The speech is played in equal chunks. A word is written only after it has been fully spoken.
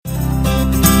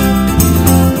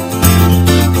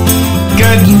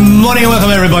morning and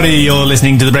welcome everybody. You're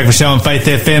listening to The Breakfast Show on Faith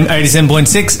FM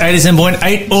 87.6,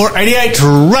 87.8 or 88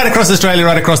 right across Australia,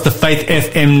 right across the Faith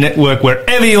FM network,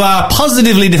 wherever you are.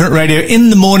 Positively Different Radio in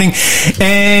the morning.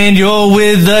 And you're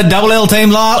with the Double L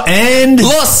team, Lyle and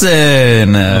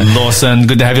Lawson. Lawson,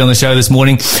 good to have you on the show this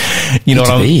morning. You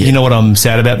know what I'm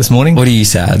sad about this morning? What are you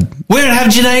sad? We don't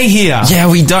have Janae here.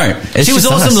 Yeah, we don't. She was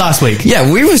awesome last week.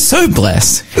 Yeah, we were so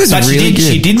blessed. It was really good.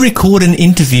 She did record an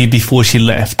interview before she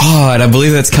left. Oh, and I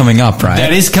believe that's coming up, right?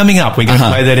 That is coming up. We're going to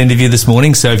play that interview this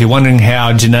morning. So if you're wondering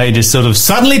how Janae just sort of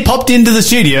suddenly popped into the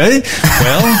studio,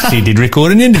 well, she did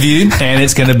record an interview and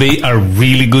it's going to be a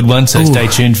really good one. So stay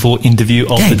tuned for interview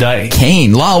of the day.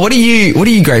 Keen. Lyle, what are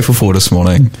you grateful for this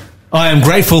morning? I am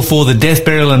grateful for the death,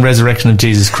 burial and resurrection of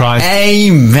Jesus Christ.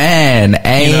 Amen.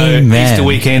 Amen. You know, Easter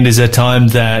weekend is a time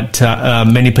that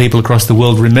many people across the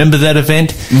world remember that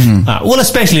event. Mm-hmm. Well,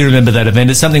 especially remember that event.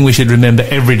 It's something we should remember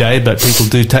every day, but people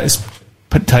do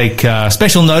take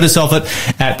special notice of it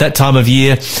at that time of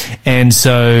year. And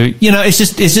so, you know, it's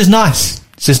just nice.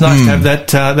 It's just nice to have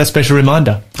that special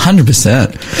reminder.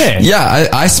 100%. Yeah,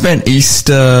 I spent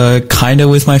Easter kind of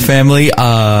with my family.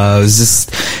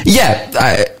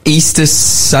 Easter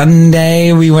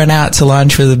Sunday we went out to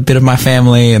lunch with a bit of my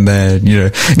family, and then, you know,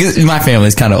 'cause my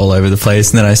family's kind of all over the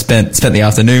place, and then I spent the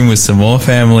afternoon with some more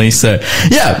family. So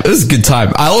yeah, it was a good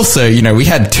time. I also, you know, we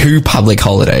had 2 public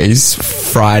holidays,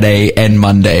 Friday and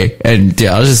Monday, and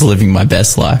yeah, I was just living my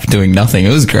best life doing nothing.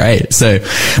 It was great. So,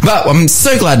 but I'm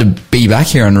so glad to be back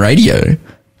here on radio.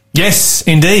 Yes,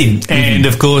 indeed. Mm-hmm. And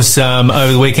of course,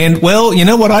 over the weekend, well, you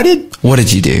know what I did? What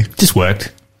did you do? Just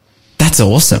worked. That's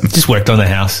awesome. Just worked on the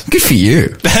house. Good for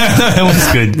you. It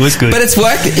was good. It was good. But it's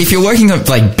work. If you're working on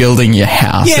like building your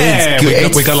house, yeah,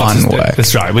 we got fun lots of work.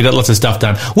 That's right. We got lots of stuff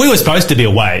done. We were supposed to be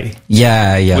away.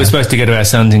 Yeah. We were supposed to go to our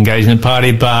son's engagement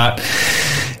party, but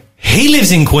he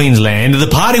lives in Queensland. The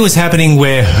party was happening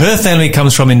where her family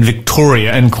comes from in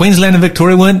Victoria, and Queensland and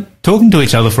Victoria weren't talking to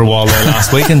each other for a while there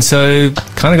last week, and so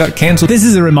kind of got cancelled. This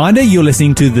is a reminder, you're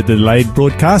listening to the delayed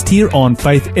broadcast here on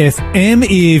Faith FM.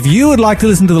 If you would like to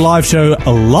listen to the live show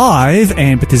live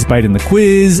and participate in the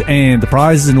quiz and the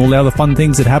prizes and all the other fun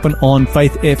things that happen on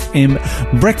Faith FM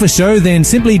Breakfast Show, then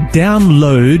simply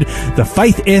download the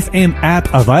Faith FM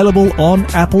app, available on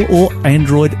Apple or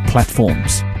Android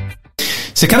platforms.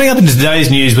 So coming up in today's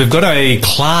news, we've got a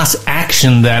class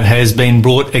action that has been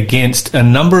brought against a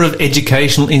number of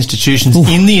educational institutions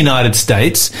in the United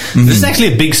States. Mm-hmm. This is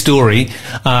actually a big story,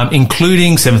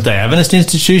 including Seventh-day Adventist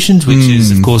institutions, which is,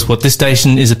 of course, what this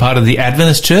station is a part of, the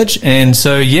Adventist Church. And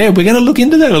so, yeah, we're going to look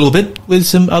into that a little bit with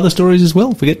some other stories as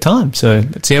well if we get time. So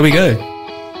let's see how we go.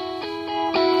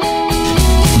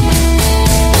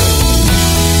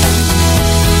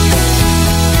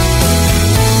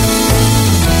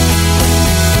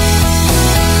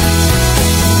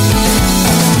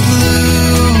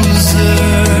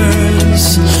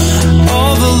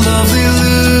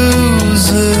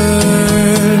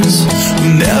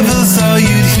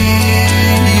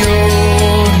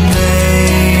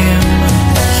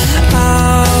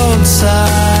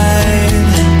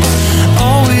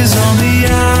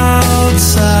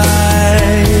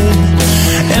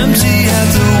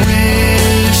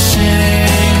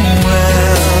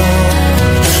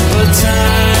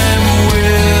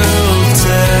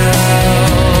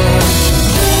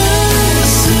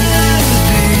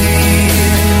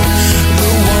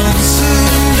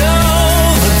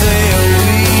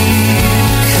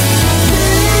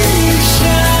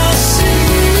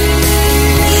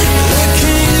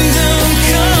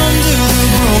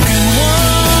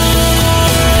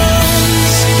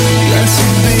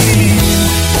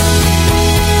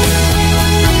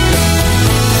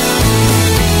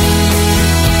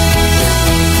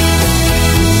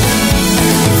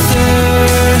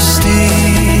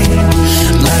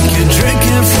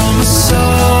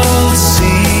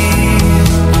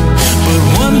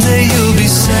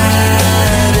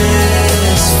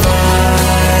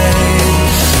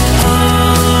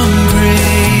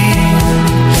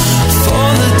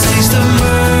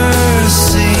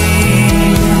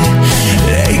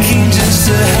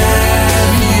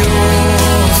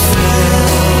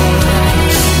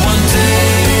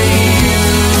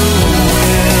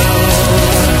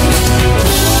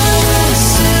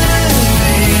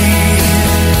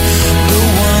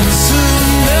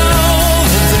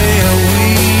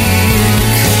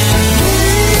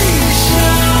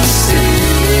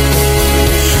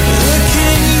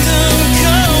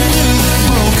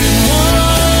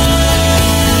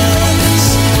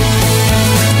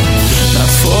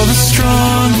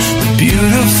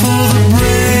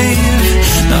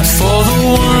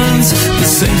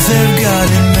 think they've got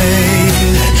it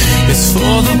made. It's for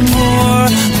the poor,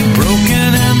 the broken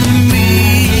and the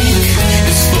meek.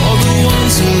 It's for the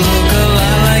ones who look a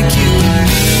lot like you and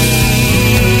me.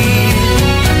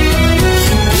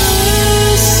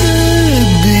 Blessed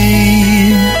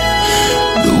be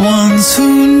the ones who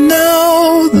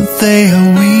know that they are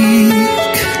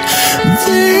weak.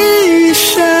 They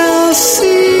shall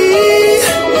see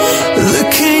the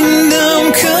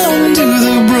kingdom come to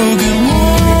the broken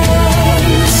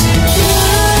ones.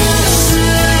 Blessed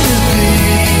be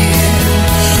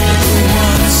the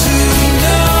ones who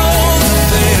know that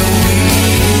they are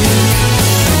weak.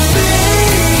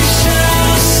 They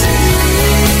shall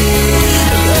see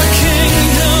the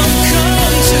kingdom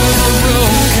come to the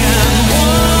broken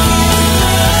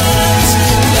ones.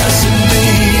 Blessed be.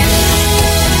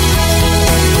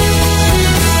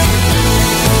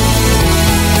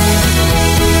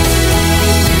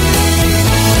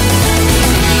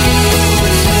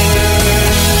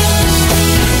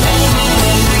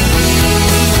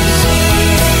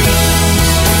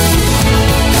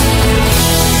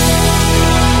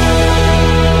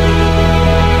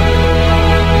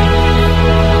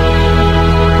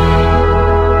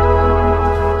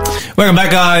 Welcome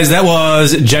back, guys. That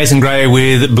was Jason Gray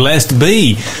with Blessed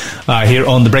Be here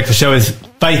on The Breakfast Show with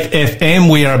Faith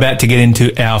FM. We are about to get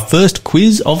into our first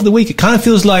quiz of the week. It kind of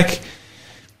feels like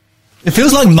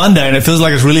Monday, and it feels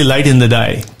like it's really late in the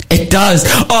day. It does.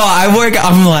 Oh,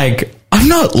 I'm like, I'm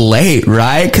not late,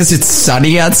 right? Because it's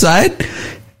sunny outside.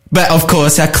 But of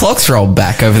course, our clocks rolled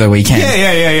back over the weekend.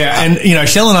 Yeah. And, you know,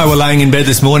 Shell and I were laying in bed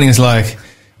this morning. It's like,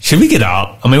 should we get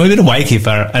up? I mean, we've been awake here for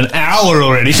an hour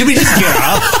already. Should we just get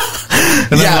up?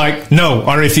 And then like, no,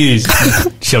 I refuse.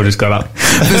 Shell just got up.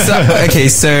 Okay,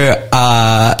 so,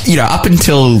 up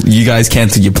until you guys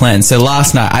cancelled your plans. So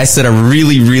last night I set a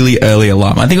really, really early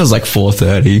alarm. I think it was like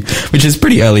 4:30, which is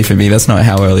pretty early for me. That's not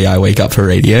how early I wake up for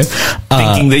radio.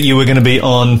 Thinking that you were going to be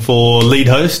on for lead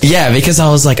host? Yeah, because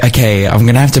I was like, okay, I'm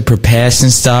going to have to prepare some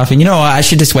stuff. And you know what? I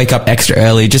should just wake up extra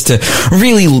early just to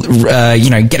really,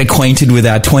 get acquainted with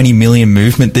our 20 million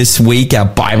movement this week, our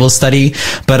Bible study.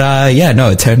 But,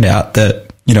 it turned out that,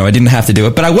 I didn't have to do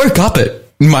it. But I woke up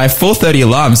my 4:30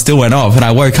 alarm still went off, and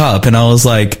I woke up and I was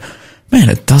like, man,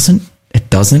 it doesn't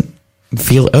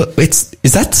feel,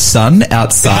 is that sun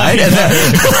outside?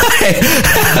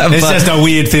 It's just a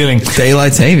weird feeling.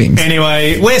 Daylight savings.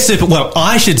 Anyway,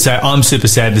 I should say I'm super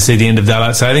sad to see the end of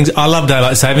daylight savings. I love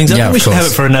daylight savings. I think we should have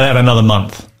it for another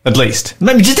month, at least.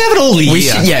 Maybe just have it all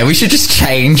year. We should just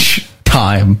change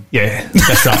time. Yeah,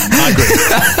 that's right. I agree.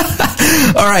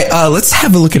 All right, let's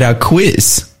have a look at our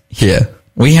quiz here.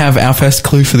 We have our first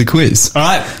clue for the quiz. All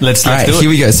right, let's do it. Here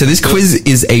we go. So this quiz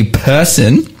is a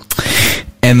person,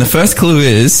 and the first clue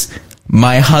is,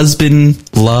 my husband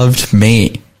loved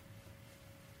me.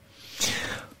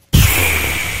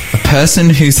 A person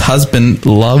whose husband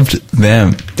loved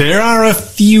them. There are a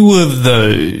few of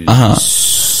those.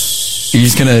 You're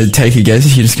just going to take a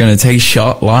guess? You're just going to take a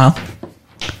shot, Lyle?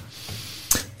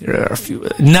 There are a few.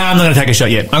 No, I'm not going to take a shot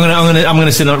yet. I'm going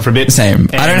to sit on it for a bit. Same.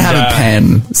 I don't have a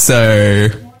pen, so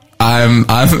I'm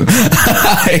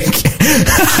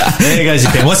there goes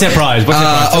your pen. What's our prize?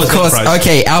 Of course.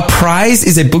 Okay, our prize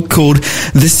is a book called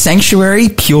The Sanctuary,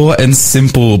 Pure and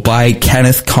Simple by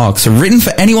Kenneth Cox, written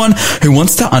for anyone who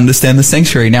wants to understand the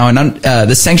sanctuary. Now,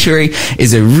 the sanctuary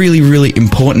is a really, really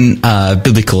important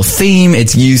biblical theme.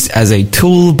 It's used as a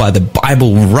tool by the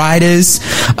Bible writers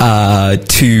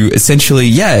to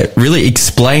essentially, really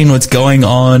explain what's going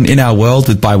on in our world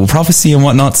with Bible prophecy and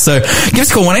whatnot. So give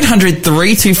us a call,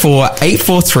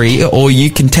 1-800-324-843, or you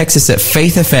can text us at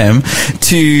Faith FM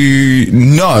to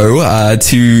know,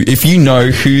 if you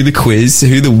know who the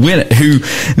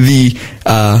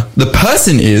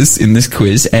person is in this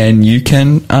quiz, and you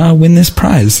can win this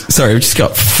prize. Sorry, we've just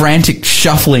got frantic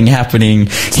shuffling happening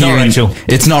here.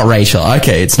 It's not Rachel.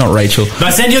 Okay, it's not Rachel.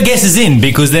 But send your guesses in,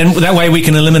 because then that way we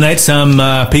can eliminate some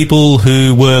people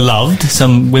who were loved,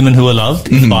 some women who were loved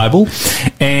in the Bible,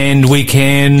 and we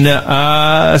can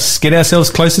get ourselves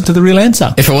closer to the real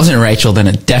answer. If it wasn't Rachel, then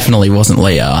it definitely wasn't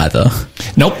Leah either.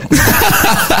 Nope.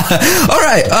 All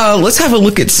right, let's have a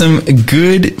look at some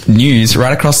good news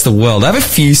right across the world. I have a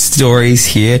few stories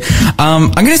here. I'm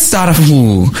going to start off,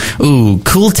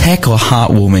 cool tech or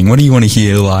heartwarming? What do you want to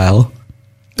hear, Lyle?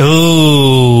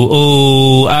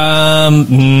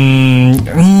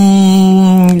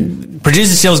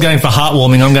 Producer Shell's going for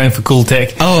heartwarming. I'm going for cool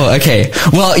tech. Oh, okay.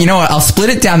 Well, you know what? I'll split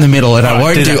it down the middle, and I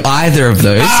won't do either of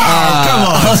those. Oh, come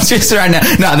on! I'll just right now.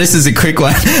 No, this is a quick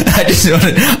one.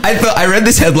 I read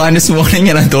this headline this morning,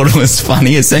 and I thought it was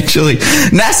funny. Essentially,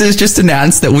 NASA has just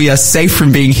announced that we are safe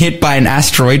from being hit by an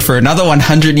asteroid for another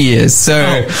 100 years.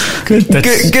 So, good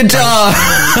job.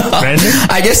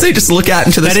 I guess they just look out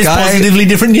into the sky. That is positively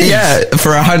different news. Yeah,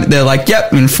 they're like,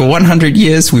 yep, and for 100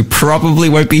 years, we probably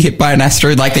won't be hit by an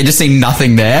asteroid. Like, they just see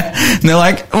nothing there. And they're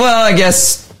like, well, I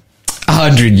guess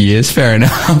 100 years, fair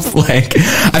enough. Like,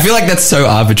 I feel like that's so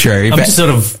arbitrary. I'm just sort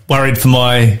of worried for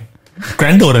my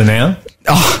granddaughter now.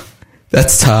 Oh,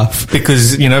 that's tough.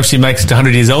 Because, if she makes it to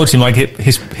 100 years old, she might get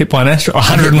hit by an asteroid.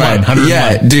 101.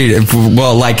 Yeah, dude.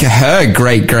 Well, like, her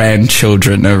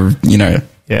great-grandchildren are,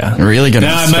 Yeah. Really going to...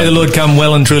 No, may the Lord come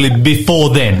well and truly before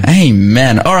then.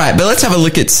 Amen. All right, but let's have a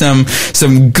look at some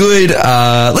good...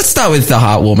 let's start with the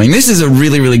heartwarming. This is a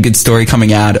really, really good story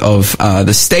coming out of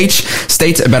the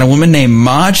States about a woman named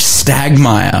Marge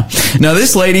Stagmeyer. Now,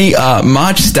 this lady,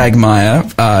 Marge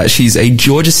Stagmeyer, she's a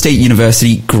Georgia State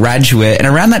University graduate, and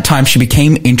around that time, she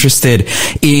became interested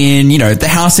in, the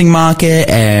housing market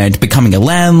and becoming a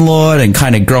landlord and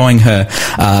kind of growing her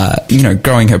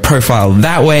profile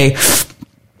that way.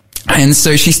 And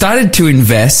so she started to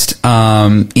invest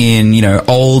in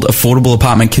old affordable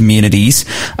apartment communities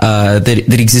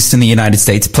that exist in the United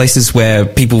States, places where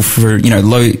people for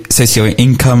low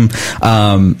socio-income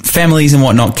families and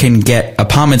whatnot can get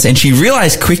apartments. And she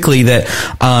realized quickly that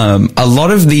a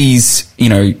lot of these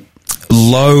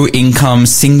low income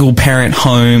single parent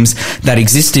homes that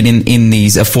existed in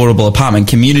these affordable apartment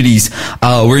communities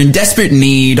were in desperate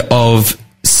need of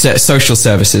social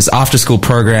services, after school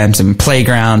programs and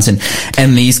playgrounds and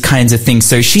these kinds of things.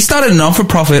 So she started a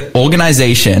non-for-profit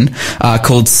organization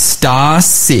called Star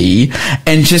C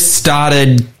and just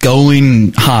started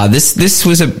going hard. This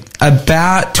was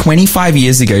about 25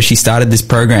 years ago. She started this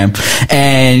program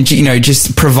and,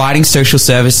 just providing social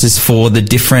services for the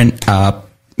different,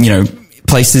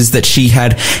 places that she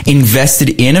had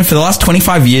invested in. And for the last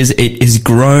 25 years, it has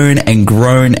grown and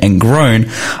grown and grown.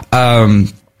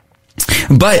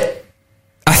 But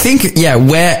I think,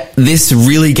 where this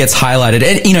really gets highlighted,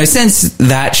 and, since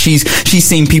that she's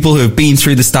seen people who have been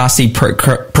through the Star Seed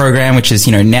program, which is,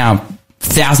 now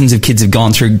thousands of kids have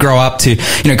gone through, grow up to,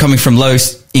 coming from low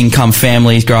income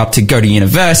families, grow up to go to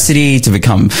university, to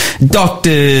become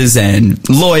doctors and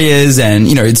lawyers, and,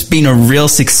 it's been a real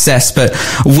success. But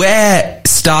where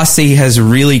Star C has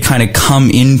really kind of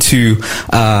come into,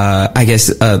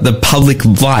 the public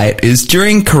light is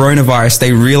during coronavirus,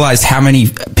 they realized how many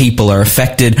people are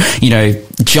affected,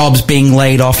 jobs being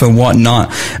laid off and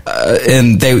whatnot,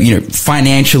 and they,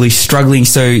 financially struggling.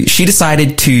 So she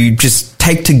decided to just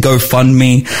take to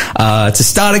GoFundMe, to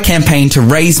start a campaign to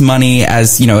raise money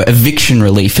as, eviction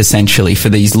relief essentially for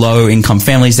these low income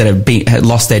families that had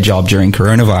lost their job during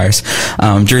coronavirus,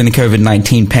 during the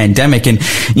COVID-19 pandemic. And,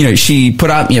 she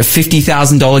put up,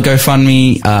 $50,000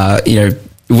 GoFundMe,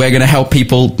 we're going to help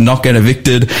people not get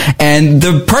evicted. And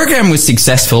the program was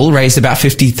successful, raised about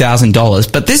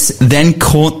 $50,000. But this then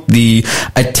caught the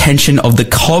attention of the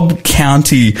Cobb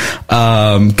County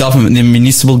government, the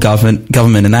municipal government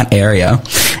in that area.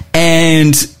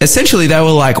 And essentially they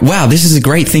were like, wow, this is a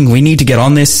great thing. We need to get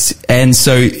on this. And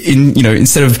so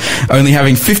instead of only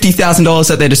having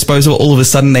 $50,000 at their disposal, all of a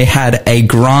sudden they had a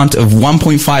grant of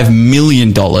 $1.5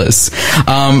 million.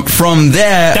 From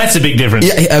there... That's a big difference.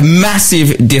 Yeah, a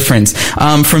massive difference.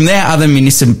 From there, other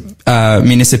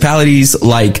municipalities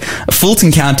like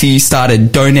Fulton County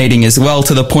started donating as well,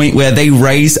 to the point where they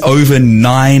raised over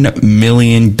 $9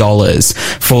 million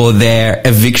for their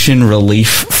eviction relief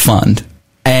fund.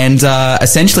 And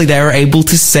essentially they were able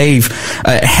to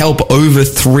help over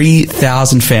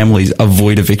 3,000 families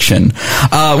avoid eviction,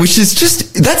 which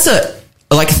is that's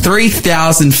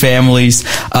 3,000 families,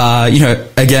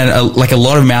 again, like a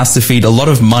lot of mouths to feed, a lot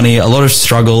of money, a lot of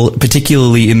struggle,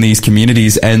 particularly in these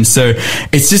communities. And so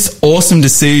it's just awesome to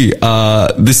see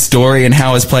this story and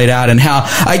how it's played out, and how,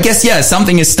 I guess,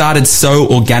 something has started so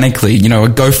organically, a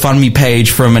GoFundMe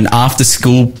page from an after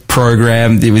school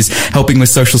program that was helping with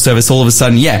social service. All of a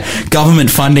sudden, government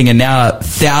funding, and now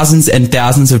thousands and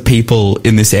thousands of people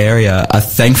in this area are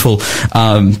thankful,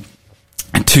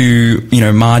 to,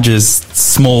 Marge's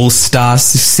small Star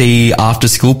C after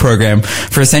school program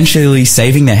for essentially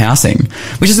saving their housing,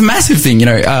 which is a massive thing.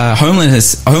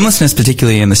 Homelessness,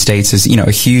 particularly in the States, is,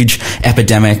 a huge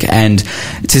epidemic. And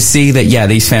to see that,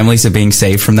 these families are being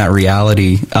saved from that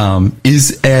reality,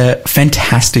 is a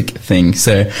fantastic thing.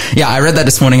 So, I read that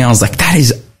this morning. I was like, that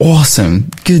is awesome.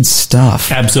 Good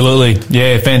stuff. Absolutely.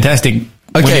 Yeah, fantastic.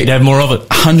 We need to have more of it.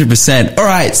 100%. All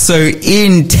right. So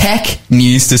in tech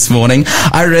news this morning,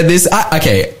 I read this.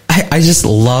 I just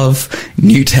love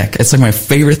new tech. It's like my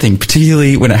favorite thing,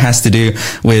 particularly when it has to do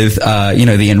with,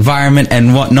 the environment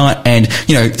and whatnot. And,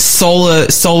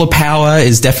 solar power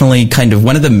is definitely kind of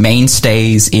one of the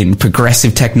mainstays in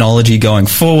progressive technology going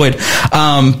forward.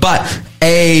 But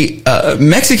a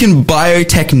Mexican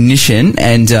biotechnician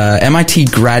and MIT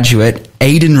graduate,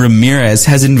 Aiden Ramirez,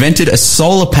 has invented a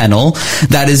solar panel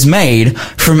that is made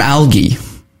from algae.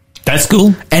 That's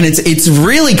cool. And it's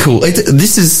really cool.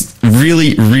 This is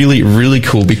really, really, really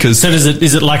cool because... So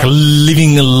is it like a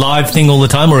living, alive thing all the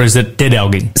time, or is it dead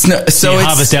algae? So you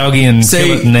harvest algae and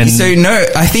kill it and then...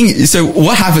 So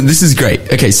what happened, this is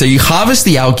great. Okay, so you harvest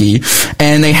the algae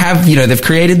and they have, they've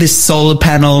created this solar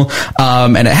panel,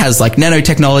 and it has like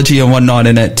nanotechnology and whatnot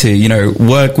in it to,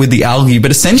 work with the algae. But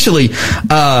essentially,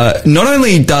 not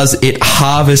only does it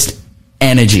harvest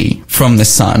energy from the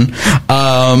sun,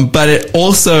 but it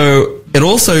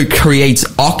also creates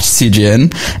oxygen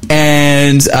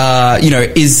and,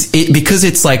 because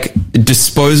it's like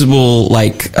disposable,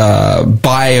 like,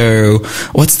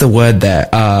 what's the word there?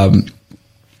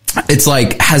 It's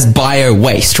like has bio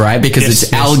waste, right? Because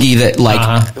it's algae that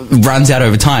runs out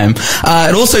over time.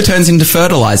 It also turns into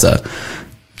fertilizer.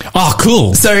 Oh,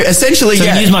 cool. So essentially,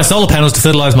 I use my solar panels to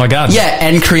fertilize my garden. Yeah,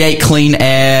 and create clean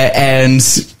air. And,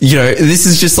 this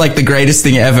is just like the greatest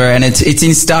thing ever. And it's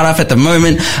in startup at the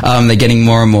moment. They're getting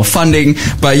more and more funding.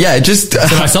 But yeah, so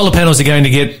my solar panels are going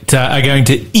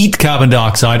to eat carbon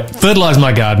dioxide, fertilize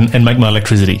my garden, and make my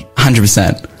electricity.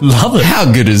 100%. Love it. How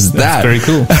good is that? That's very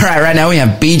cool. All right now we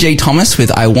have BJ Thomas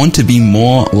with I Want to Be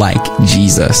More Like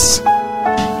Jesus.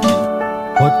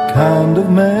 What kind of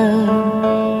man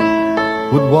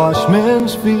would wash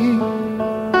men's feet,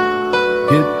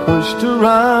 get pushed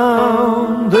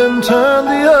around, then turn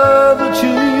the other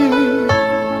cheek?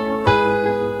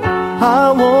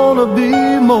 I wanna be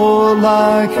more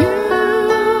like him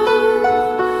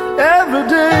every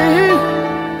day,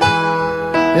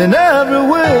 in every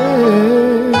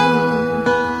way.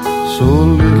 So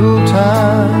little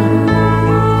time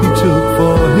he took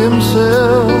for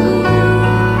himself,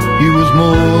 he was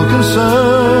more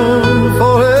concerned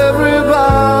for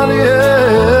everybody else.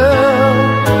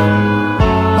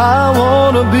 I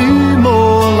wanna be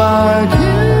more like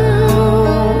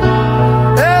him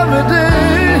every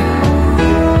day,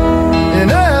 in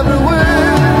every way.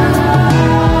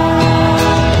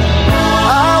 I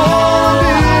wanna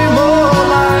be more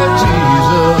like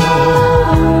Jesus.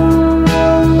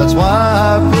 That's why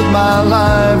I put my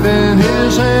life in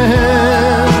his hands.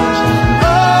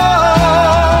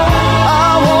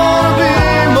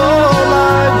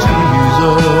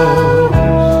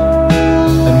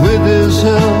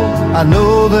 I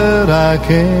know that I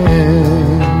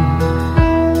can.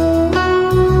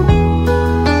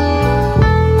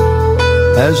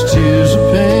 As tears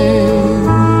of pain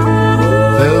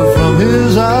fell from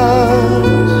his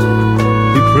eyes,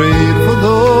 he prayed for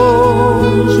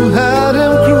those who had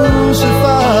him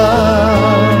crucified.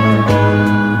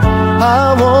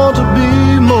 I want to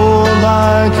be more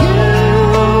like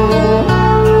him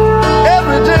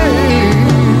every day,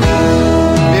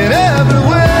 in every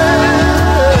way.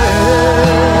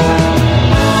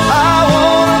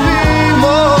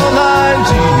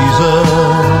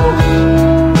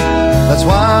 That's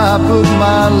why I put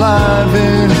my life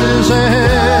in his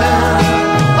hands.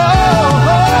 Oh,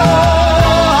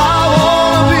 I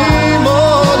want to be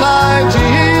more like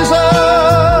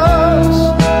Jesus.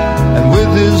 And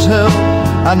with his help,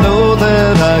 I know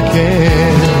that I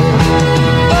can.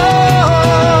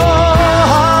 Oh,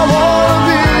 I want to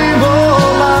be more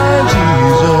like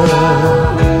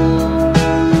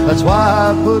Jesus. That's why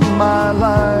I put my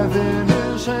life in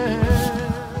his hands.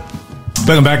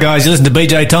 Welcome back, guys. You listen to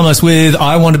BJ Thomas with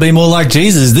I Want to Be More Like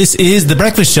Jesus. This is The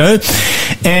Breakfast Show,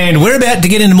 and we're about to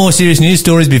get into more serious news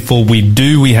stories. Before we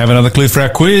do, we have another clue for our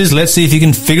quiz. Let's see if you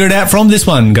can figure it out from this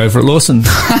one. Go for it, Lawson.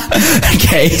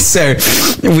 Okay, so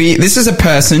this is a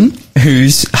person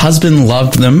whose husband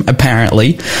loved them,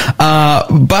 apparently.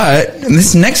 But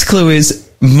this next clue is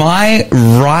my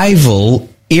rival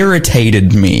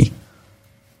irritated me.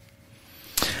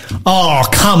 Oh,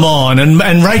 come on.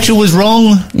 And Rachel was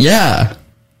wrong? Yeah.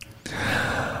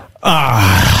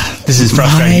 This is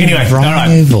frustrating. Anyway,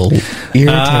 rival all right.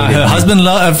 Irritated Her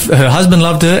husband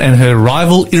loved her and her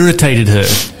rival irritated her.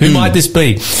 Who might this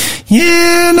be?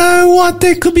 Yeah, know what?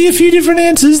 There could be a few different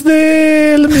answers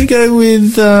there. Let me go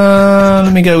with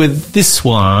this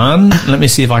one. Let me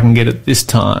see if I can get it this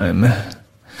time.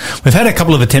 We've had a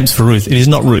couple of attempts for Ruth. It is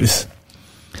not Ruth.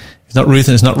 It's not Ruth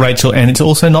and it's not Rachel and it's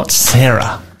also not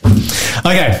Sarah.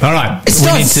 Okay, all right. It's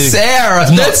not Sarah.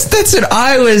 That's what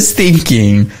I was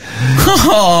thinking.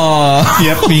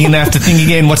 Yep, you're going to have to think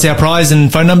again. What's our prize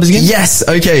and phone numbers again? Yes,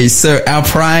 okay. So our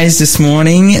prize this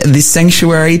morning, The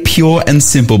Sanctuary, Pure and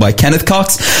Simple by Kenneth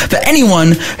Cox. For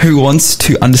anyone who wants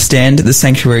to understand The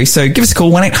Sanctuary, so give us a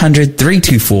call,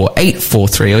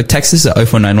 1-800-324-843, or text us at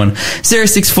 0491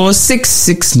 064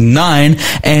 669,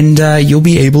 and you'll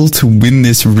be able to win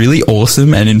this really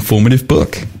awesome and informative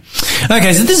book.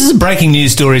 Okay, so this is a breaking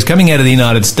news story. It's coming out of the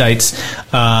United States.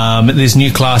 This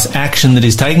new class action that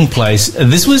is taking place.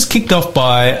 This was kicked off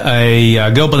by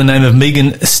a girl by the name of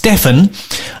Megan Steffen,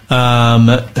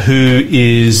 who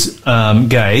is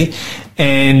gay.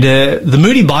 And the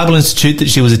Moody Bible Institute that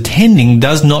she was attending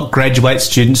does not graduate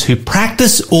students who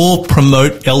practice or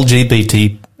promote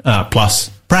LGBT plus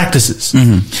practices.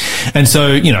 And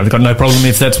so, they've got no problem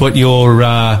if that's what your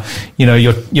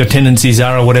tendencies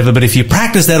are or whatever. But if you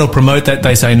practice that or promote that,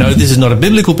 they say, no, this is not a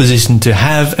biblical position to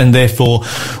have. And therefore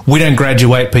we don't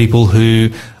graduate people who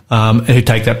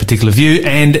take that particular view.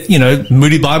 And,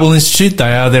 Moody Bible Institute,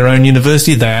 they are their own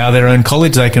university. They are their own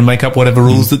college. They can make up whatever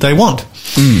rules that they want.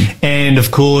 And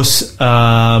of course, they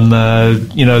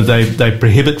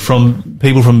prohibit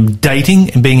people from dating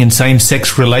and being in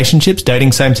same-sex relationships,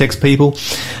 dating same-sex people,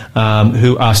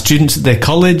 who are students at their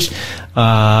college.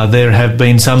 There have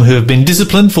been some who have been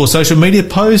disciplined for social media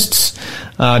posts,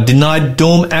 denied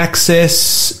dorm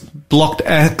access, blocked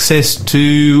access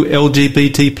to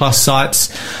LGBT plus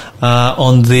sites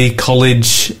on the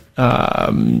college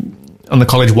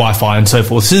Wi-Fi and so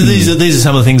forth. So these are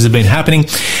some of the things that have been happening.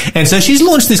 And so she's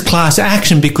launched this class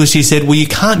action because she said, well, you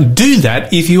can't do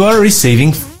that if you are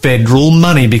receiving federal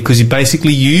money, because you're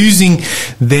basically using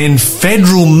then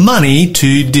federal money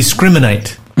to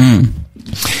discriminate.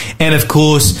 And of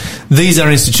course, these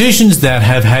are institutions that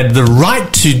have had the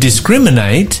right to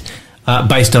discriminate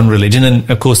based on religion. And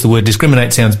of course, the word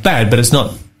discriminate sounds bad, but it's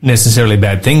not necessarily a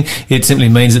bad thing. It simply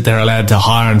means that they're allowed to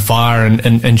hire and fire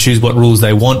and choose what rules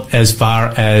they want as far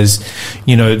as,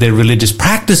 their religious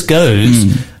practice goes.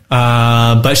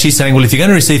 But she's saying, well, if you're going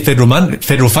to receive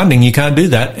federal funding, you can't do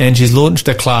that. And she's launched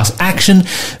a class action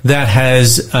that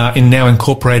has now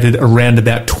incorporated around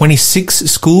about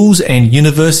 26 schools and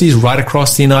universities right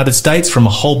across the United States from a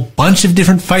whole bunch of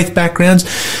different faith backgrounds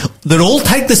that all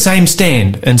take the same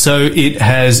stand. And so it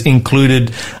has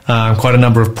included quite a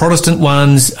number of Protestant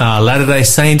ones, Latter-day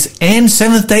Saints, and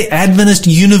Seventh-day Adventist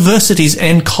universities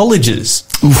and colleges.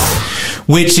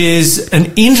 Which is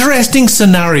an interesting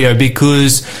scenario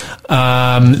because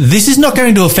this is not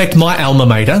going to affect my alma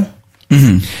mater.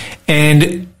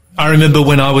 And I remember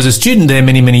when I was a student there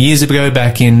many, many years ago,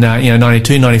 back in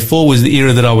 92, 94 was the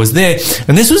era that I was there.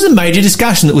 And this was a major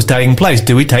discussion that was taking place.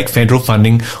 Do we take federal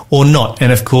funding or not?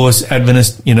 And of course,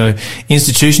 Adventist,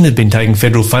 institution had been taking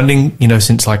federal funding,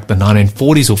 since like the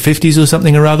 1940s or 50s or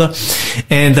something or other.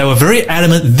 And they were very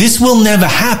adamant, this will never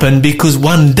happen because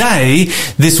one day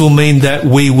this will mean that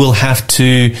we will have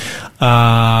to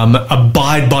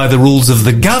abide by the rules of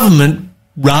the government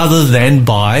rather than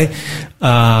by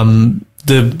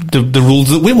the rules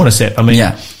that we want to set. I mean,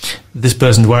 this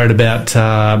person's worried about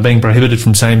being prohibited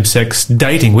from same-sex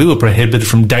dating. We were prohibited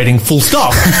from dating full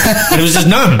stop. And it was just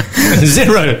none.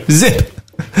 Zero. Zip.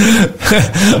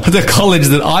 The college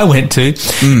that I went to.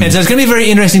 And so it's going to be very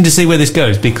interesting to see where this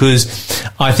goes, because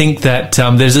I think that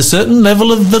there's a certain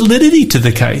level of validity to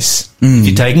the case. If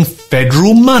you're taking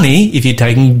federal money, if you're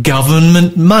taking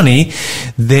government money,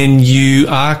 then you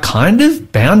are kind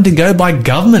of bound to go by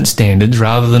government standards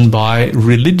rather than by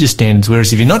religious standards.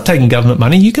 Whereas if you're not taking government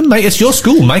money, you can it's your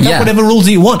school, make up whatever rules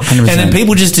that you want. 100%. And then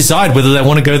people just decide whether they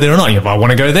want to go there or not. If I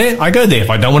want to go there, I go there. If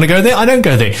I don't want to go there, I don't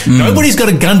go there. Nobody's got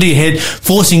a gun to your head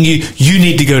forcing you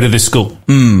need to go to this school.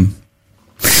 Yeah,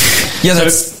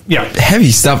 that's heavy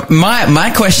stuff.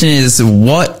 My question is,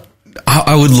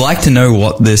 I would like to know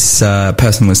what this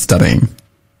person was studying.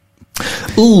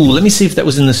 Ooh, let me see if that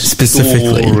was in the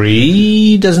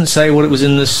story. Doesn't say what it was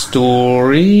in the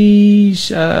story.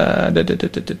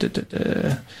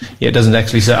 It doesn't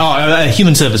actually say.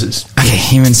 Human services. Okay,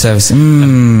 human services.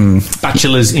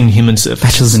 Bachelor's in human services.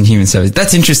 Bachelor's in human services.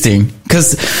 That's interesting,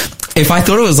 because if I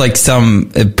thought it was like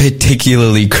some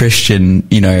particularly Christian,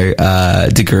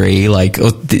 degree, like,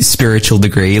 or spiritual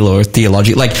degree or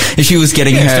theology, like if she was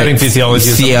getting her studying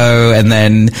theology, Theo, and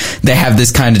then they have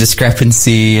this kind of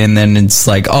discrepancy, and then it's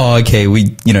like, oh, okay,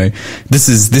 this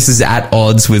is at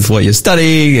odds with what you're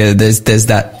studying. There's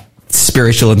that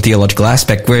spiritual and theological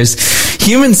aspect. Whereas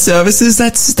Human services,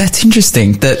 that's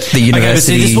interesting. That the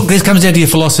university... Okay, this comes down to your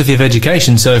philosophy of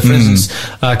education. So, for instance,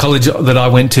 college that I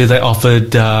went to, they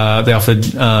offered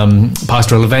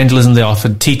pastoral evangelism, they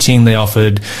offered teaching, they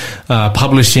offered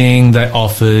publishing, they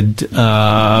offered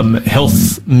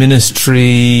health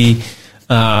ministry,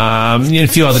 a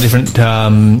few other different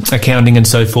accounting and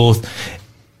so forth.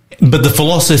 But the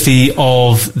philosophy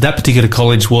of that particular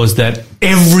college was that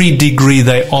every degree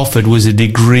they offered was a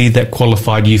degree that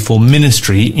qualified you for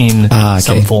ministry in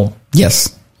some form.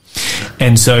 Yes.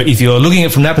 And so if you're looking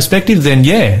at it from that perspective, then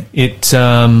it's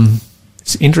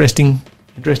interesting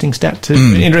stat too.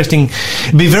 It'd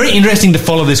be very interesting to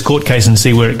follow this court case and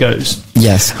see where it goes.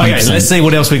 Yes. 100%. Okay, let's see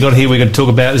what else we got here we're going to talk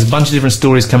about. There's a bunch of different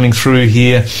stories coming through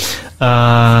here.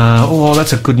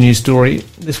 That's a good news story.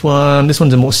 This one's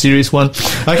a more serious one.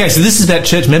 Okay, so this is about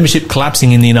church membership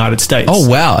collapsing in the United States. Oh,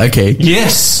 wow. Okay.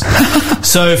 Yes.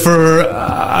 So for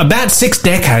about 6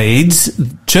 decades,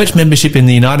 church membership in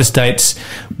the United States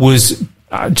was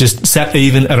just sat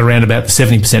even at around about the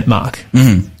 70% mark.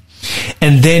 Mm-hmm.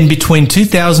 And then between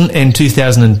 2000 and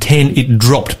 2010, it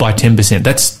dropped by 10%.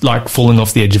 That's like falling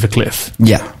off the edge of a cliff.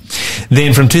 Yeah.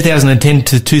 Then from 2010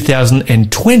 to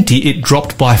 2020, it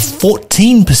dropped by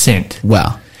 14%.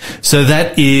 Wow. So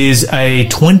that is a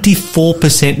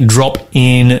 24% drop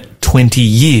in 20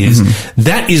 years. Mm-hmm.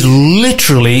 That is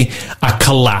literally a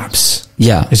collapse.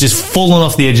 Yeah. It's just fallen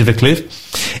off the edge of a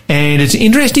cliff. And it's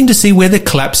interesting to see where the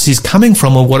collapse is coming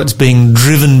from or what it's being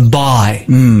driven by.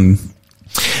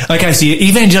 Okay, so your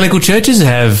evangelical churches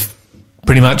have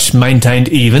pretty much maintained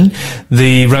even.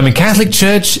 The Roman Catholic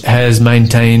Church has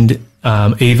maintained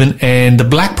even, and the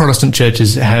black Protestant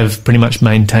churches have pretty much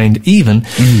maintained even.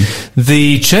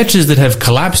 The churches that have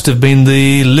collapsed have been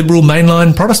the liberal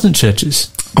mainline Protestant churches.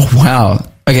 Oh, wow.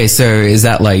 Okay, so is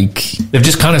that like... They've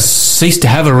just kind of ceased to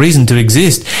have a reason to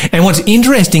exist. And what's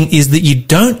interesting is that you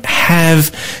don't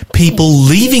have people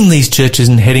leaving these churches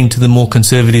and heading to the more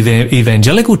conservative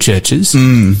evangelical churches.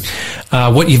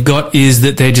 What you've got is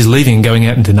that they're just leaving and going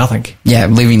out into nothing. Yeah,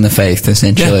 leaving the faith,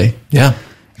 essentially. Yeah.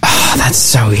 Oh, that's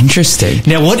so interesting.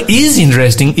 Now, what is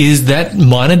interesting is that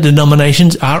minor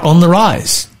denominations are on the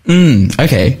rise.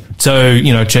 Okay. So,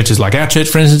 churches like our church,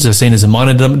 for instance, are seen as a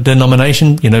minor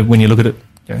denomination, when you look at it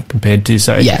compared to,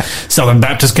 say, Southern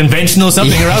Baptist Convention or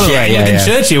something or other.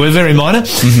 Church, we're very minor.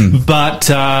 But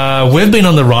we've been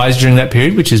on the rise during that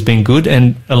period, which has been good,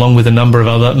 and along with a number of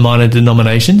other minor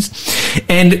denominations.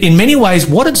 And in many ways,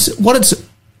 what it's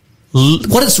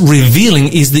revealing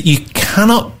is that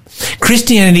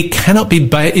Christianity cannot be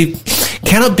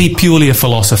purely a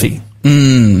philosophy.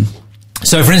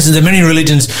 So, for instance, there are many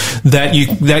religions that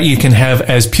you can have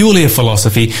as purely a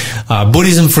philosophy.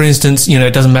 Buddhism, for instance,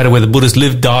 it doesn't matter whether Buddhists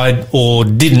lived, died, or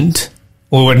didn't,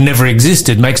 or it never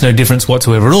existed. Makes no difference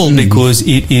whatsoever at all because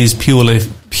it is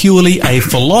purely a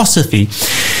philosophy.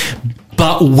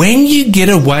 But when you get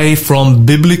away from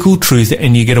biblical truth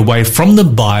and you get away from the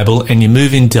Bible and you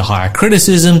move into higher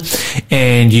criticism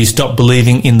and you stop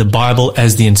believing in the Bible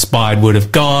as the inspired word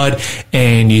of God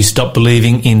and you stop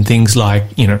believing in things like,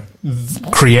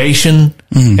 creation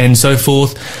and so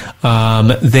forth,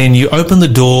 then you open the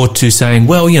door to saying,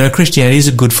 well, Christianity is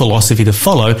a good philosophy to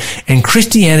follow, and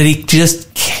Christianity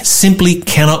just simply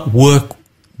cannot work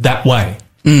that way.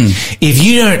 If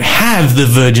you don't have the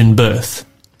virgin birth,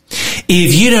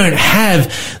 if you don't have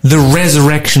the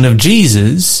resurrection of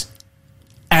Jesus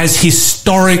as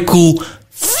historical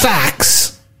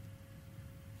facts,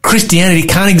 Christianity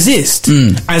can't exist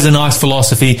as a nice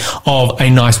philosophy of a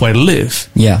nice way to live.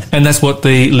 Yeah. And that's what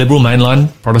the liberal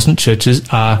mainline Protestant churches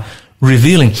are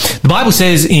revealing. The Bible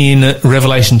says in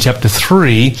Revelation chapter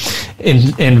 3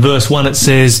 in verse 1, it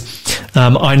says,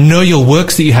 I know your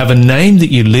works, that you have a name,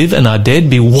 that you live and are dead.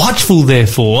 Be watchful,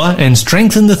 therefore, and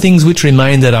strengthen the things which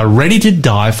remain that are ready to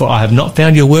die, for I have not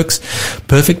found your works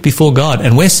perfect before God.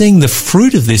 And we're seeing the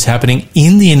fruit of this happening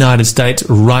in the United States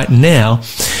right now,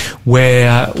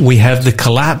 where we have the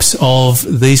collapse of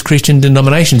these Christian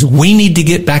denominations. We need to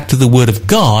get back to the Word of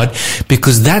God,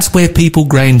 because that's where people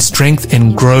gain strength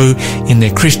and grow in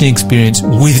their Christian experience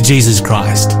with Jesus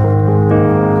Christ.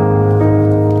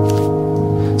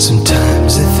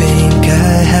 Sometimes I think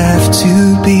I have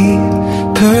to be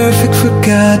perfect for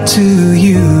God to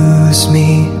use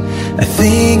me. I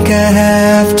think I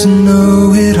have to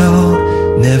know it all,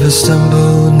 never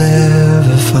stumble,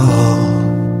 never fall.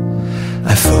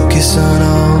 I focus on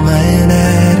all my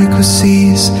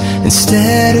inadequacies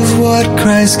instead of what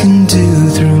Christ can do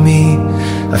through me.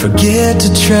 I forget to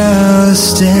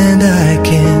trust and I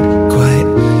can't quite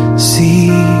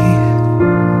see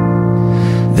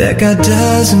that that God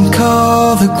doesn't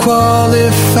call the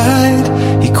qualified,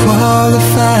 He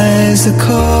qualifies the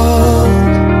called.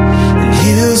 And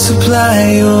He'll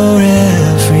supply your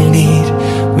every need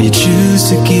when you choose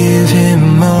to give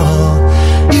Him all.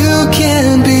 You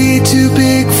can be too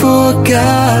big for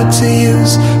God to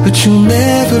use, but you'll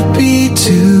never be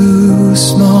too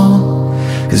small.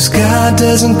 'Cause God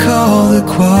doesn't call the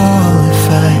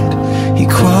qualified, He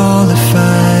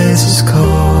qualifies His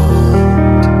called.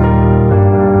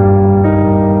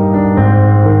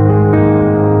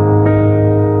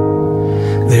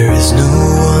 There is no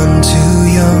one too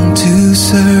young to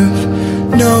serve,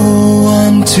 no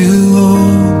one too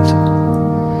old,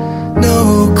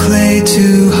 no clay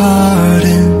too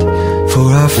hardened for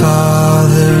our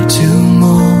Father to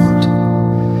mold.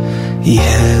 He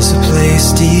has a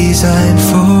place designed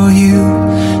for you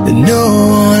that no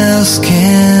one else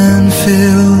can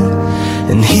fill,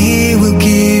 and He will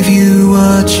give you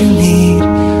what you need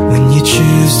when you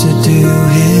choose to do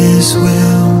His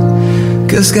will.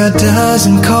 'Cause God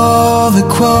doesn't call the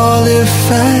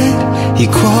qualified, He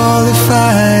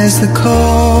qualifies the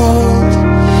called.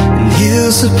 And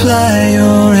He'll supply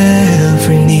your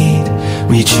every need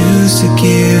when you choose to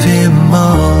give Him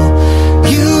all.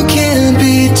 You can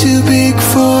be too big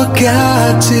for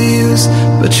God to use,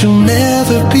 but you'll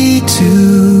never be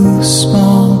too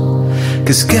small.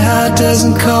 'Cause God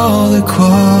doesn't call the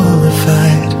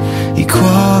qualified, He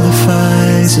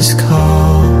qualifies His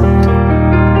called.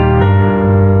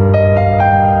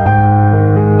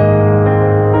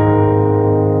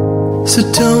 So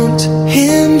don't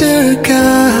hinder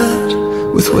God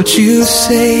with what you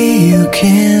say you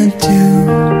can't do.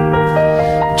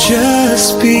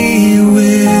 Just be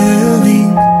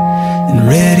willing and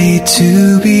ready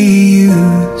to be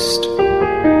used.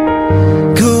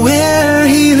 Go where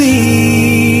He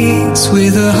leads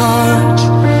with a heart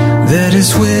that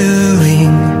is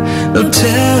willing. No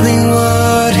telling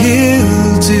what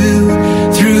He'll do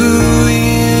through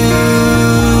you.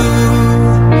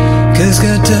 'Cause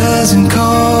God doesn't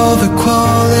call the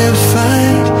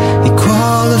qualified, He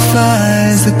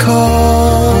qualifies the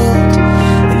called.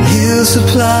 And He'll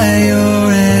supply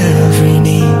your every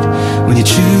need when you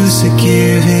choose to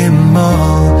give Him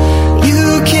all.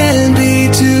 You can be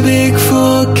too big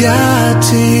for God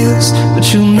to use, but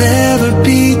you'll never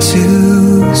be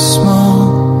too small.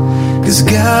 'Cause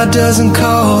God doesn't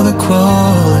call the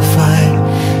qualified,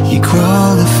 He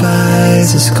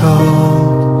qualifies His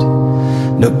called.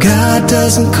 No, God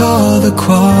doesn't call the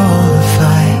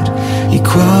qualified, He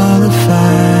qualifies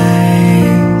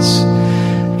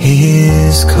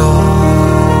His called.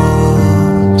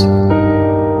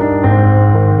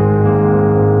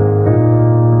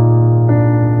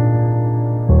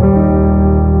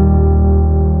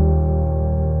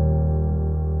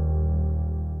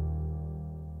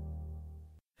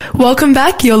 Welcome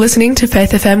back. You're listening to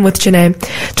Faith FM with Janae.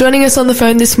 Joining us on the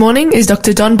phone this morning is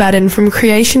Dr. Don Baden from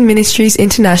Creation Ministries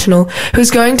International,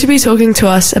 who's going to be talking to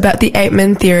us about the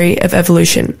ape-man theory of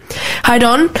evolution. Hi,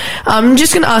 Don. I'm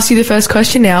just going to ask you the first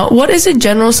question now. What is a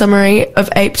general summary of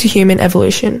ape to human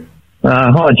evolution?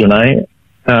 Hi, Janae.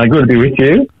 Good to be with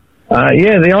you.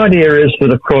 The idea is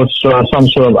that, of course, some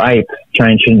sort of ape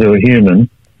changed into a human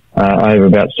over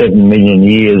about 7 million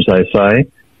years, they say.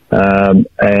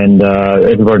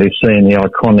 Everybody's seen the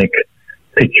iconic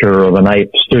picture of an ape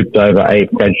stooped over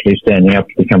ape gradually standing up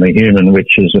to become a human,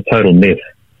 which is a total myth.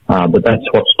 But that's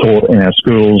what's taught in our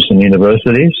schools and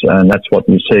universities, and that's what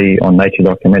you see on nature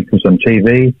documentaries on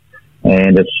TV.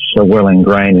 And it's well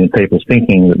ingrained in people's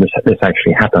thinking that this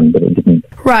actually happened, but it didn't.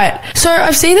 Right. So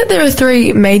I've seen that there are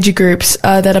 3 major groups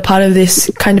that are part of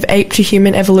this kind of ape to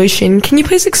human evolution. Can you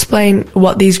please explain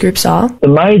what these groups are? The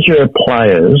major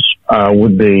players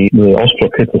would be the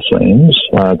Australopithecines.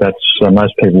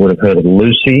 Most people would have heard of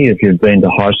Lucy. If you've been to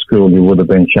high school, you would have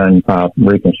been shown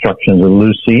reconstructions of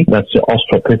Lucy. That's the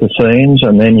Australopithecines.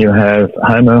 And then you have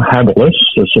Homo habilis,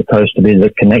 is supposed to be the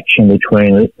connection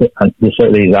between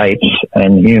these apes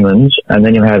and humans. And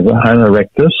then you have Homo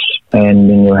erectus, and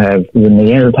then you have the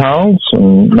Neanderthals,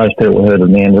 and most people have heard of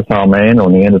Neanderthal man or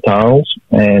Neanderthals.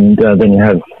 And then you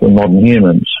have the modern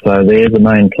humans. So they're the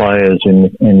main players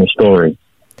in the story.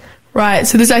 Right,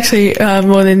 so there's actually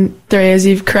more than 3, as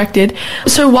you've corrected.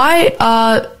 So why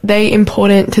are they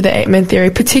important to the ape-man theory,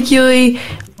 particularly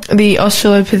the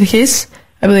Australopithecus,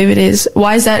 I believe it is?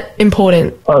 Why is that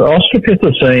important?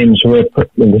 Australopithecines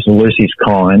this is Lucy's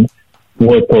kind,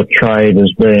 were portrayed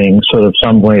as being sort of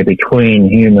somewhere between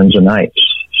humans and apes.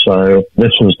 So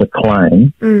this was the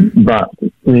claim. But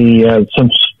some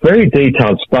very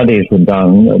detailed studies were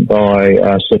done by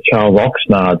Sir Charles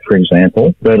Oxnard, for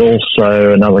example, but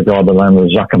also another guy by the name of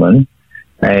Zuckerman.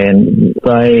 And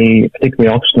they,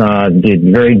 particularly Oxnard, did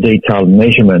very detailed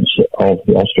measurements of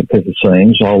the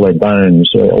Australopithecines, all their bones,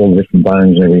 all the different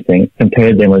bones and everything,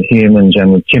 compared them with humans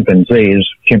and with chimpanzees.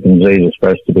 Chimpanzees are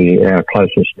supposed to be our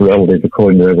closest relative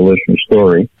according to the evolutionary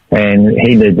story. And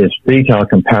he did this detailed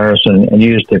comparison and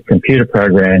used a computer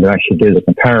program to actually do the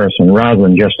comparison rather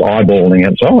than just eyeballing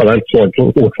it. So,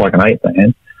 that looks like an ape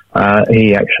man.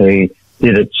 He actually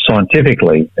did it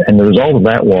scientifically, and the result of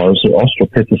that was that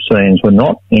Australopithecines were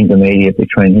not intermediate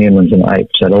between humans and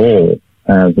apes at all.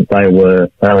 That they were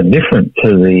different to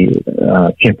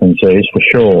the chimpanzees for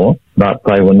sure, but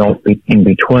they were not in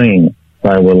between.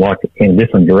 They were like in a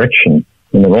different direction,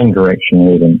 in the wrong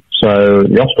direction even. So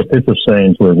the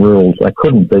Australopithecines were ruled they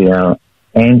couldn't be our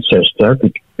ancestor,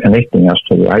 connecting us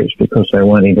to the apes because they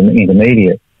weren't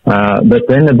intermediate. But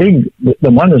then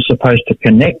the one that's supposed to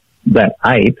connect that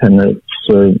ape, and the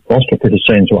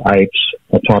Australopithecines were apes,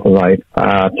 a type of ape,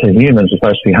 to humans is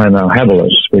supposed to be Homo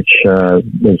habilis, which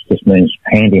just means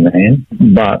handyman.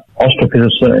 But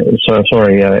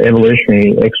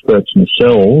evolutionary experts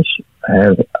themselves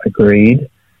have agreed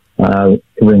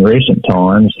in recent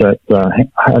times that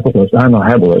Homo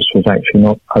habilis was actually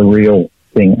not a real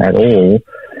thing at all.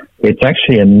 It's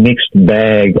actually a mixed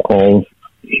bag of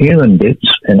human bits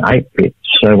and ape bits.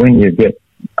 So when you get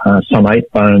some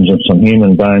ape bones and some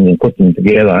human bones and put them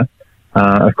together,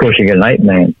 of course you get an ape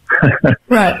man.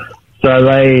 Right. So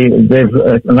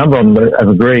a number of them have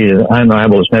agreed that Homo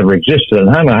habilis never existed, and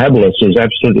Homo habilis is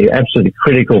absolutely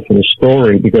critical for the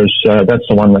story because that's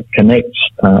the one that connects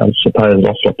supposed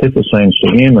Australopithecines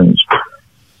to humans.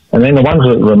 And then the ones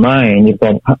that remain, you've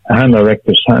got Homo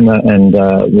erectus, Homo, and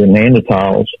the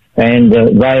Neanderthals, and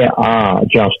they are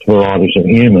just varieties of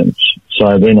humans,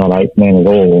 so they're not ape men at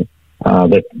all.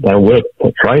 They were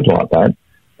portrayed like that,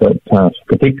 but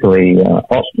particularly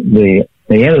the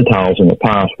Neanderthals in the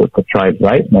past were portrayed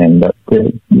as ape men, but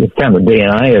you found the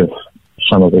DNA of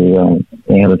some of the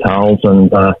Neanderthals, and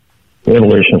the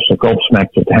evolutionists are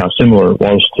gobsmacked at how similar it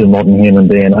was to modern human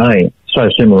DNA. So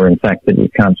similar, in fact, that you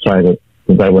can't say that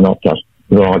they were not just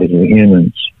varieties of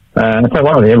humans. In fact,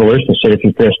 one of the evolutionists said if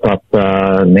you dressed up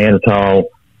Neanderthal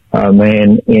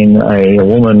man in a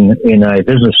woman in a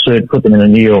business suit, put them in a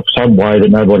New York subway, that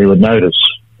nobody would notice.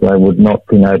 They would not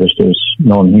be noticed as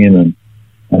non-human.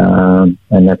 And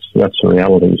that's the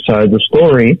reality. So the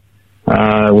story,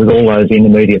 with all those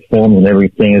intermediate forms and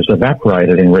everything, has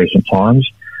evaporated in recent times.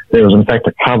 There was, in fact,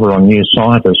 a cover on New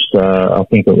Scientist, I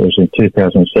think it was in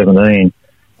 2017,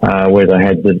 where they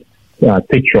had the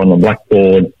picture on the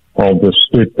blackboard of the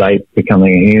stooped ape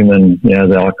becoming a human,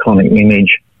 the iconic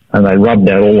image, and they rubbed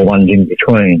out all the ones in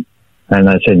between. And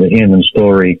they said the human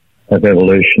story of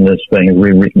evolution is being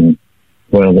rewritten.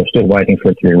 Well, they're still waiting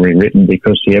for it to be rewritten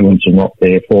because the evidence is not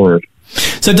there for it.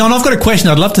 So, Don, I've got a question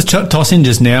I'd love to toss in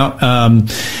just now,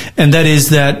 and that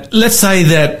is that, let's say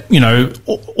that,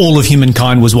 all of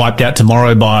humankind was wiped out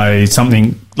tomorrow by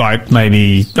something like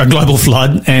maybe a global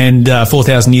flood, and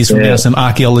 4,000 years from now some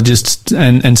archaeologists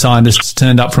and scientists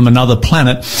turned up from another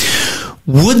planet.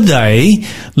 Would they,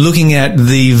 looking at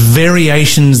the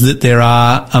variations that there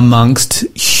are amongst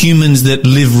humans that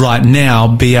live right now,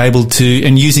 be able to,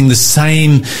 and using the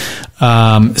same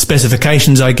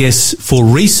specifications, I guess, for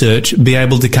research, be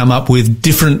able to come up with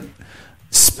different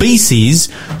species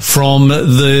from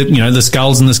the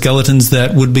skulls and the skeletons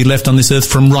that would be left on this earth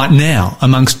from right now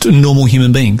amongst normal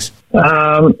human beings? They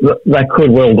could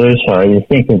well do so. You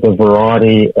think of the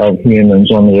variety of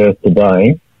humans on the earth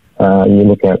today. You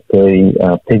look at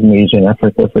the pygmies in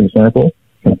Africa, for example,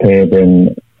 compare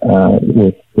them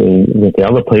with the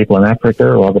other people in Africa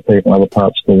or other people in other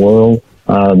parts of the world.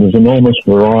 There's enormous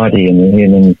variety in the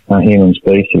human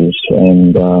species,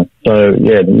 and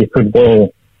you could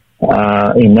well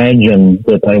imagine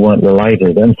that they weren't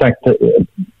related. In fact,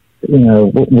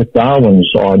 with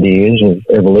Darwin's ideas of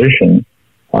evolution,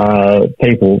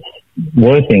 people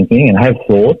were thinking and have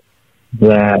thought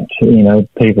that,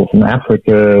 people from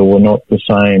Africa were not the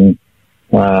same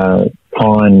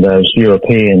kind as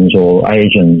Europeans or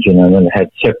Asians, and had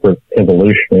separate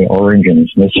evolutionary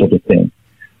origins and this sort of thing.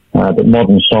 But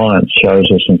modern science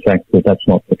shows us, in fact, that that's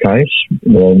not the case.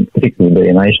 Particularly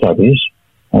DNA studies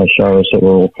show us that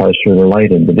we're all closely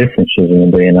related. The differences in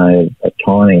the DNA are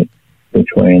tiny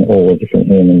between all the different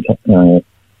human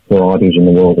varieties in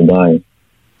the world today.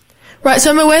 Right,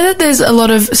 so I'm aware that there's a lot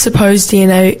of supposed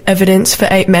DNA evidence for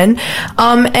ape men,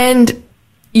 and,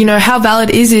 how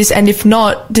valid is this, and if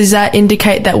not, does that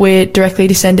indicate that we're directly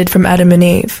descended from Adam and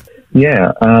Eve?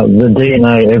 Yeah, the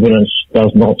DNA evidence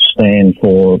does not stand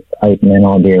for ape men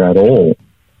idea at all.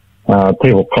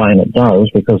 people claim it does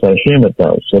because they assume it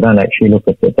does. They don't actually look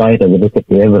at the data, they look at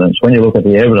the evidence. When you look at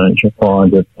the evidence, you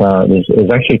find that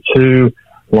there's actually two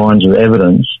lines of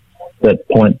evidence that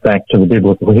point back to the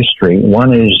biblical history.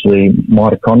 One is the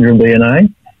mitochondrial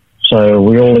DNA. So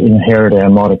we all inherit our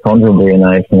mitochondrial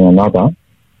DNA from our mother.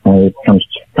 It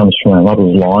comes from our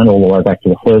mother's line all the way back to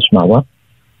the first mother.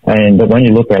 But when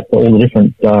you look at all the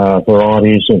different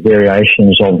varieties or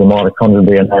variations of the mitochondrial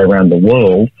DNA around the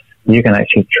world, you can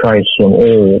actually trace them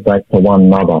all back to one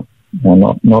mother.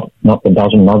 Not a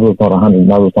dozen mothers, not 100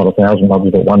 mothers, not 1,000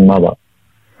 mothers, but one mother.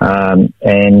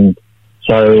 And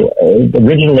so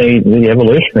originally the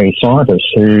evolutionary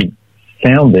scientists who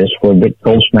found this were a bit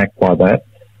gobsmacked by that,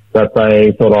 but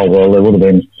they thought, oh, well, there would have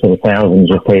been sort of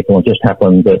thousands of people. It just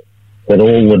happened that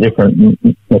all the different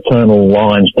maternal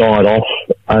lines died off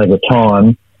over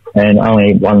time and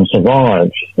only one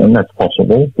survived. And that's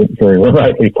possible, it's very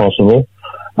remotely possible.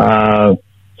 And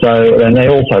they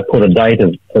also put a date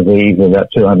of Eve of about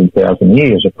 200,000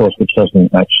 years, of course, which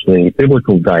doesn't match the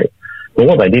biblical date. But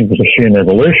what they did was assume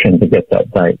evolution to get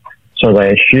that date. So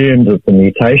they assumed that the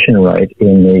mutation rate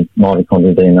in the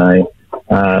mitochondrial DNA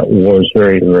was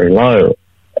very, very low.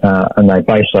 And they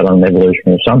based that on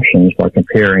evolutionary assumptions by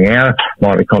comparing our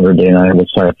mitochondrial DNA with,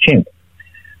 say, a chimp.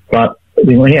 But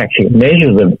when you actually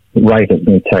measure the rate of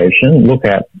mutation, look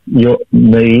at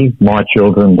my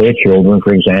children, their children,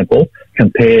 for example,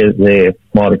 compare their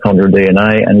mitochondrial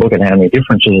DNA and look at how many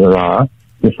differences there are,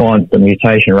 you find the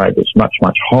mutation rate is much,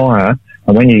 much higher.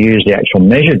 And when you use the actual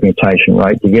measured mutation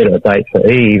rate, you get a date for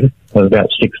Eve of about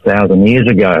 6,000 years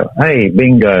ago. Hey,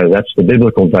 bingo, that's the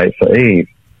biblical date for Eve.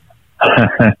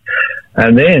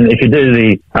 And then if you do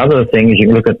the other things, you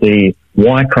can look at the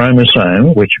Y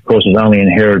chromosome, which of course is only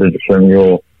inherited from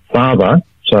your father.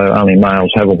 So only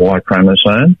males have a Y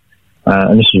chromosome.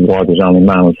 And this is why there's only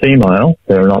male and female.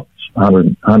 There are not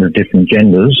 100 different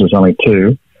genders. There's only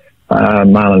two,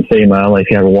 male and female.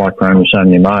 If you have a Y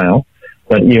chromosome, you're male.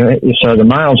 But so the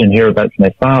males inherit that from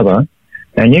their father.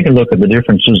 And you can look at the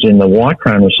differences in the Y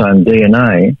chromosome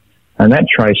DNA, and that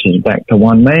traces back to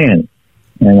one man.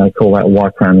 And they call that Y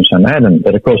chromosome Adam.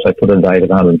 But of course they put a date of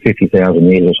 150,000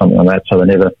 years or something like that, so they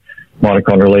never,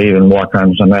 mitochondrial Eve and Y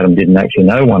chromosome Adam didn't actually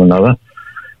know one another.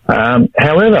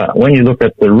 However, when you look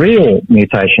at the real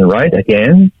mutation rate,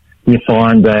 again, you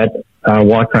find that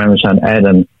Y chromosome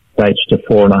Adam dates to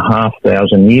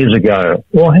 4,500 years ago.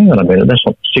 Well, hang on a minute, that's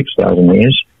not 6,000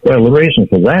 years. Well, the reason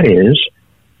for that is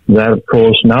that, of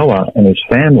course, Noah and his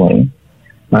family,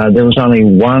 there was only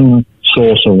one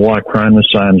source of Y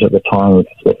chromosomes at the time of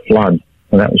the flood,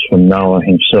 and that was from Noah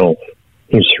himself.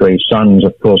 His three sons,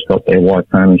 of course, got their Y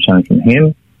chromosome from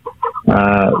him.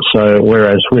 So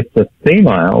whereas with the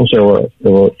females, there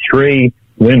were three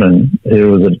women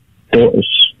who were the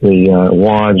daughters, the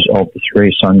wives of the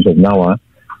three sons of Noah,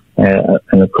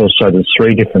 and of course, so there's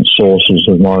three different sources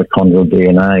of mitochondrial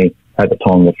DNA at the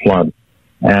time of the flood.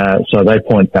 So they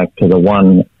point back to the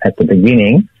one at the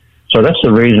beginning. So that's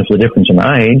the reason for the difference in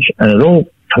age, and it all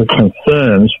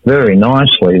confirms very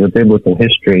nicely the biblical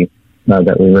history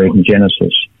that we read in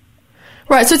Genesis.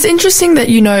 Right, so it's interesting that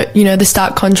you know the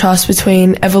stark contrast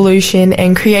between evolution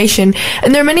and creation,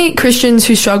 and there are many Christians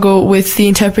who struggle with the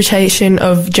interpretation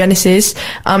of Genesis,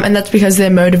 and that's because they're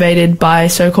motivated by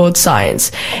so-called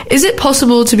science. Is it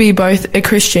possible to be both a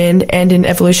Christian and an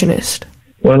evolutionist?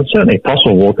 Well, it's certainly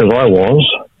possible, because I was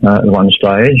at one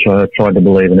stage. I tried to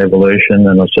believe in evolution,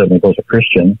 and I certainly was a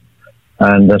Christian,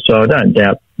 and so I don't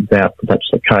doubt that that's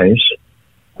the case.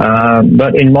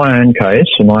 But in my own case,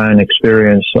 in my own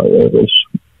experience, it was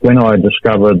when I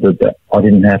discovered that I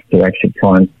didn't have to actually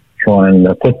try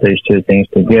and put these two things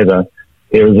together.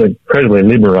 It was incredibly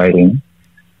liberating,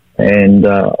 and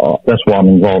that's why I'm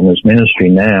involved in this ministry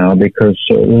now, because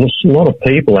there's a lot of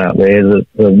people out there that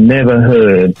have never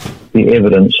heard the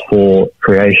evidence for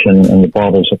creation and the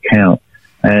Bible's account,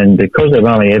 and because they've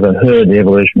only ever heard the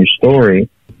evolutionary story,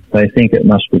 they think it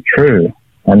must be true,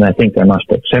 and they think they must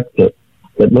accept it.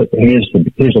 But look, here's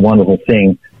the wonderful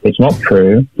thing. It's not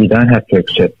true. You don't have to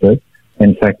accept it.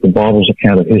 In fact, the Bible's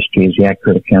account of history is the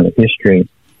accurate account of history.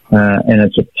 And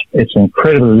it's an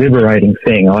incredibly liberating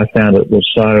thing. I found it was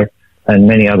so, and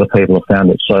many other people have found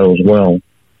it so as well,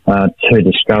 to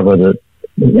discover that,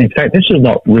 in fact, this is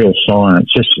not real science.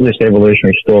 This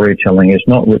evolutionary storytelling is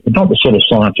not the sort of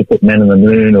science that put men on the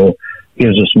moon or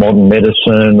gives us modern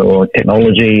medicine or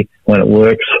technology when it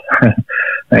works.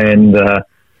 And,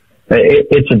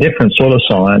 it's a different sort of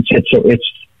science. It's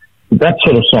that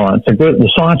sort of science.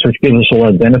 The science which gives us a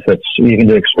lot of benefits. You can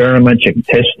do experiments, you can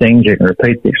test things, you can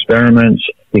repeat the experiments.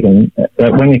 When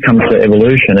you come to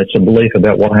evolution, it's a belief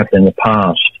about what happened in the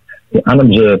past. the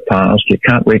unobserved past. You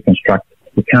can't reconstruct.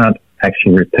 You can't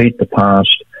actually repeat the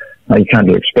past. You can't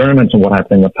do experiments on what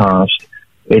happened in the past.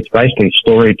 It's basically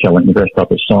storytelling dressed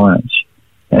up as science.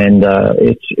 And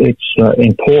it's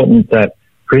important that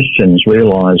Christians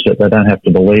realise that they don't have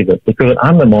to believe it, because it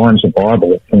undermines the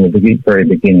Bible from the very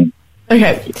beginning.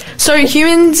 Okay, so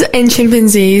humans and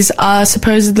chimpanzees are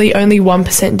supposedly only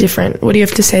 1% different. What do you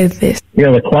have to say to this?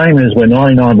 Yeah, the claim is we're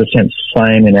 99% the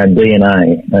same in our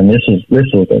DNA, and this is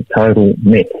a total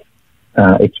myth.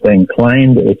 It's been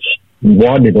claimed, it's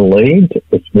widely believed,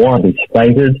 it's widely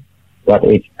stated, but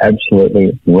it's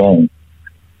absolutely wrong.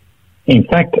 In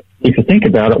fact, if you think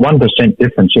about it, 1%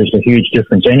 difference is a huge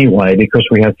difference anyway, because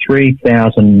we have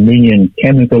 3,000 million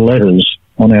chemical letters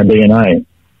on our DNA.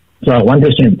 So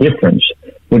 1% difference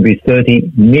would be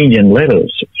 30 million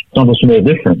letters. It's not a small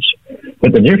difference.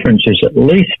 But the difference is at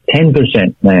least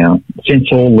 10% now, since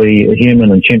all the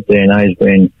human and chimp DNA has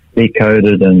been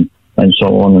decoded and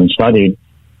so on and studied.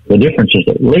 The difference is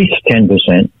at least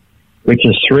 10%, which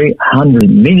is 300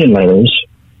 million letters,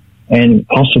 and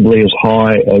possibly as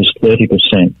high as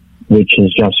 30%, which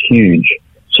is just huge.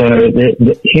 So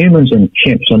the humans and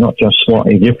chimps are not just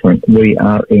slightly different. We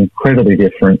are incredibly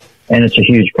different, and it's a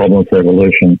huge problem for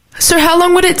evolution. So how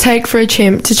long would it take for a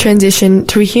chimp to transition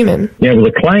to a human? Yeah, well,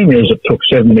 the claim is it took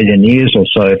 7 million years or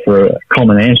so for a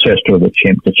common ancestor of a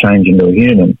chimp to change into a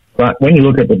human. But when you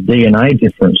look at the DNA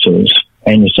differences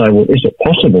and you say, well, is it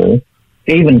possible,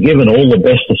 even given all the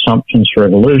best assumptions for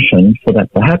evolution, for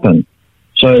that to happen?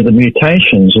 So the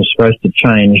mutations are supposed to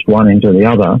change one into the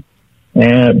other.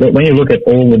 But when you look at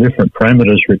all the different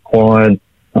parameters required,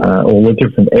 all the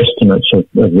different estimates of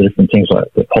the different things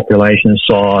like the population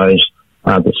size,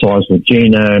 the size of the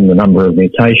genome, the number of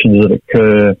mutations that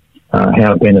occur,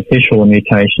 how beneficial the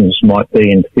mutations might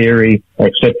be in theory,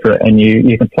 etc. And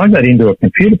you can plug that into a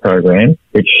computer program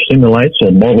which simulates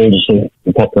or models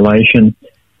the population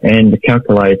and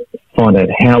find out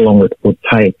how long it would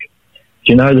take.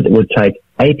 Do you know that it would take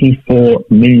 84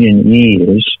 million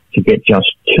years to get just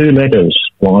 2 letters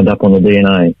lined up on the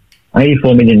DNA?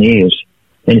 84 million years.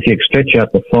 And if you stretch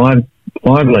out the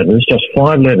five letters, just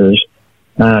 5 letters,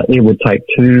 it would take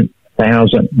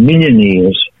 2,000 million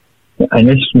years. And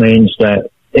this means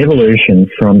that evolution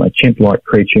from a chimp-like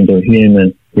creature into a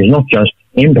human is not just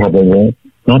improbable,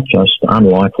 not just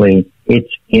unlikely,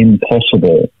 it's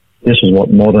impossible. This is what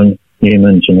modern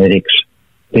human genetics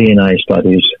DNA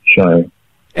studies show.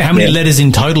 How many letters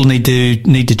in total need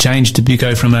to change to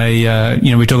go from a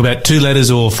we talk about 2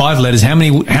 letters or 5 letters? How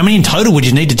many in total would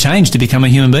you need to change to become a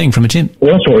human being from a chimp?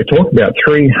 Well, that's what we talked about.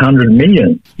 300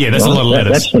 million. Yeah, that's right? A lot of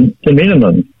letters. That's the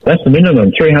minimum. That's the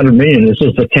minimum. 300 million. This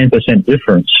is the 10%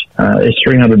 difference. It's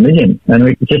 300 million,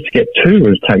 and just to get 2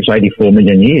 takes 84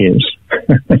 million years.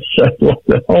 So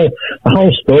the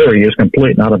whole story is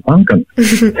complete and utter bunkum.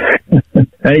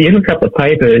 You look up the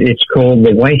paper, it's called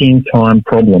The Waiting Time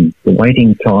Problem. The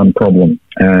Waiting Time Problem.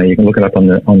 You can look it up on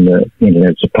the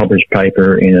internet. It's a published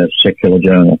paper in a secular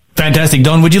journal. Fantastic.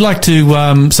 Don, would you like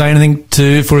to say anything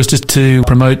for us just to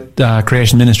promote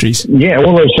Creation Ministries? Yeah,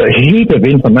 well, there's a heap of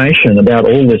information about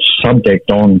all this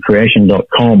subject on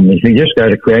creation.com. If you just go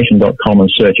to creation.com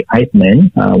and search ape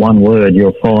men, one word,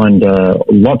 you'll find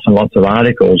lots and lots of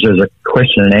articles. There's a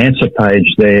question and answer page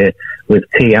there with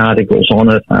key articles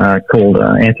on it called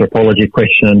Anthropology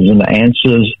Questions and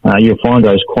Answers. You'll find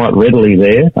those quite readily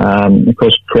there. Of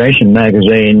course, Creation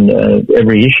magazine,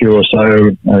 every issue or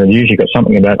so, usually got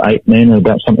something about ape men,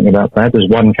 about something about that. There's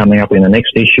one coming up in the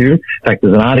next issue. In fact,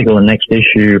 there's an article in the next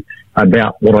issue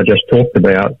about what I just talked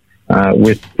about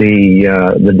with the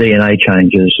DNA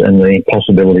changes and the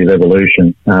impossibility of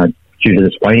evolution due to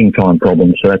this waiting time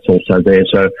problem. So that's also there.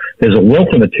 So there's a wealth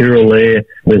of material there.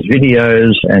 There's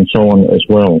videos and so on as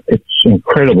well. It's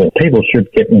incredible. People should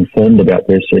get informed about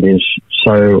this. It is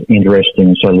so interesting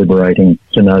and so liberating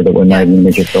to know that we're made in the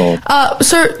image of God.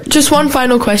 So just one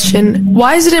final question.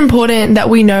 Why is it important that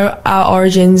we know our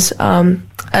origins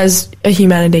as a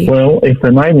humanity? Well, if we're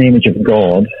made in the image of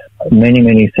God, many,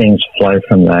 many things flow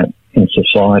from that in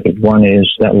society. One is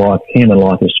that human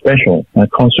life is special.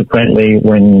 Consequently,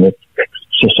 when the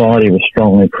society was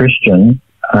strongly Christian,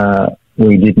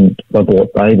 we didn't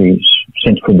abort babies.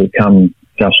 Since we become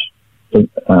just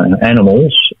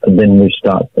animals, then we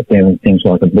start doing things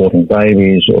like aborting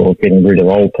babies or getting rid of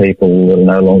old people that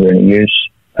are no longer in use.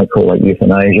 I call it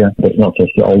euthanasia, but it's not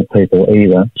just the old people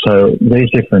either. So these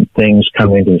different things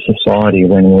come into society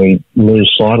when we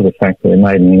lose sight of the fact that we're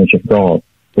made in the image of God.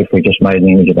 If we're just made in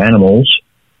the image of animals,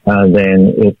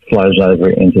 then it flows over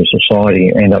into society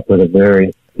and end up with a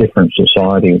very different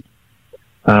society.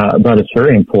 But it's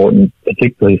very important,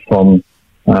 particularly from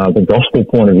the gospel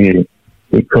point of view.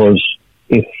 because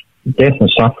if death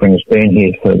and suffering has been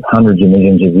here for hundreds of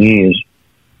millions of years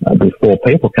before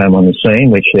people came on the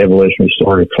scene, which the evolutionary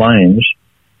story claims,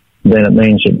 then it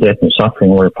means that death and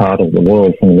suffering were a part of the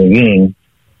world from the beginning,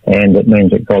 and it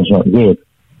means that God's not good.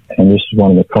 And this is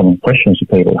one of the common questions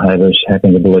that people have, is how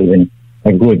can they believe in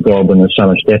a good God when there's so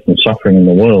much death and suffering in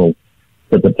the world?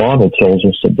 But the Bible tells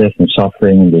us that death and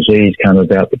suffering and disease came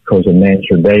about because of man's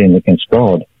rebellion against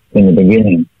God in the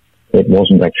beginning. It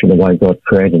wasn't actually the way God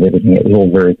created everything. It was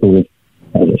all very good.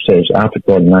 As it says, after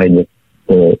God made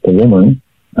the woman,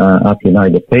 after he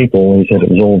made the people, he said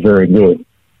it was all very good.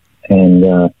 And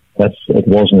it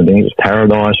wasn't a thing. It was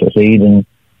paradise, it was Eden.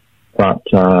 But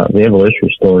the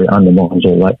evolutionary story undermines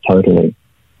all that totally.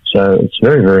 So it's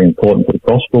very, very important for the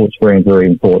gospel. It's very, very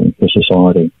important for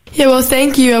society. Yeah, well,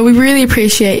 thank you. We really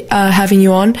appreciate having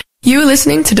you on. You are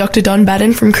listening to Dr. Don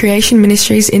Baden from Creation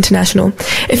Ministries International.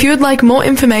 If you would like more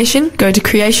information, go to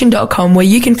creation.com, where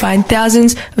you can find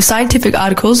thousands of scientific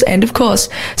articles and, of course,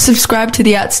 subscribe to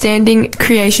the outstanding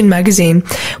Creation magazine.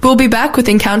 We'll be back with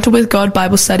Encounter with God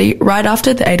Bible Study right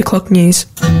after the 8 o'clock news.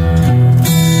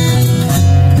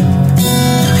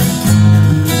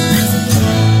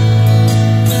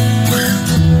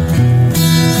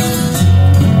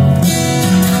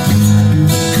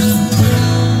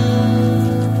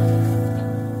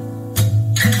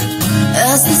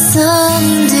 As the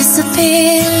sun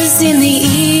disappears in the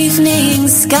evening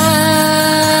sky,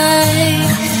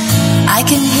 I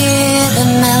can hear the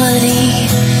melody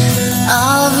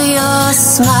of your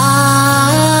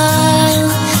smile,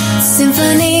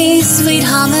 symphony, sweet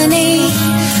harmony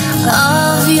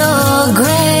of your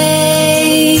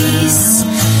grace.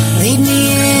 Lead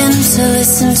me in to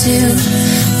listen to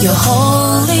your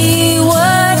holy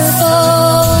word for.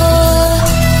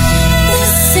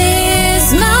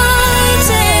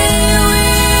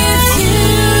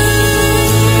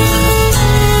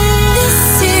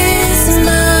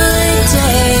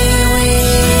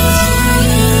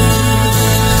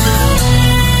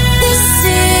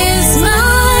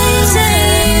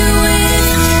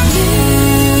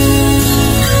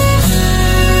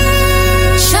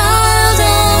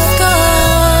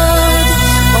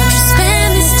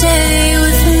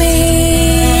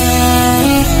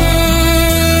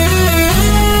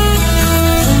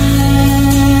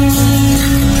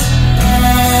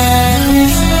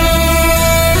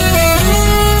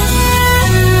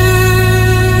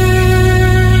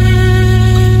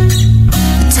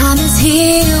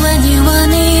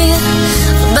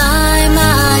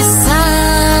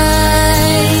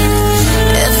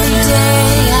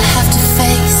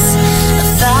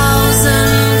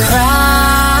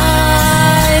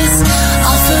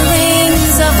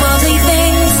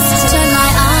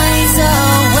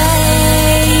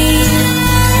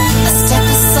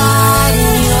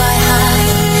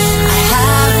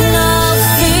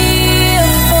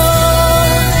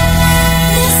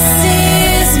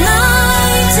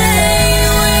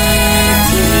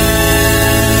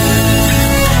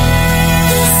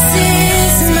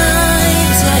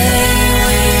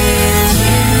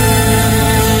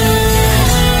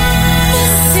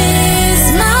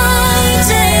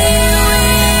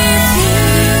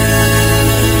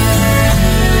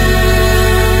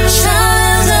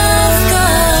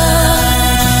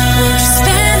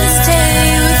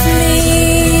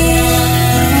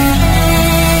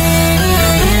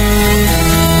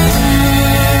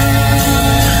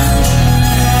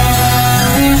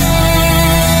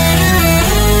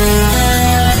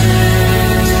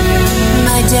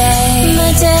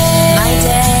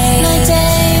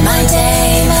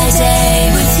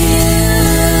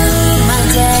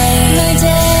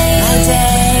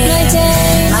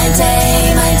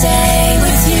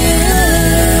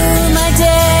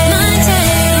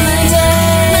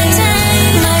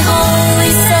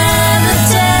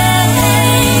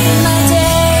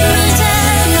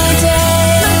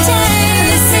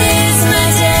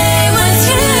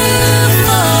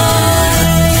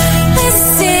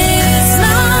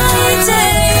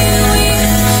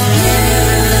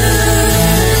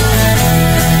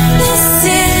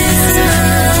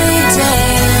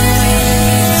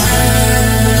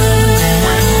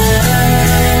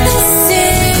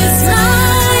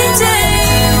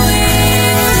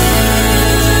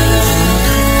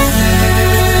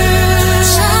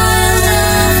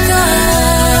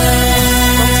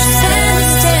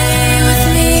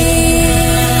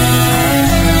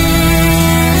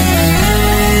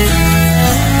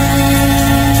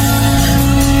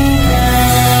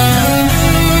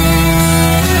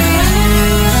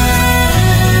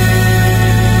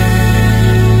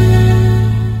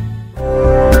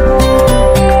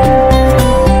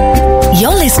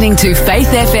 To Faith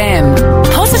FM.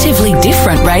 Positively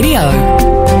different radio.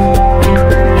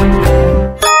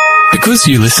 Because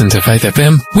you listen to Faith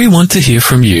FM, we want to hear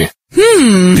from you.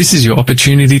 This is your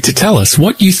opportunity to tell us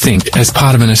what you think as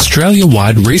part of an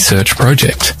Australia-wide research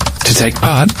project. To take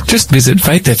part, just visit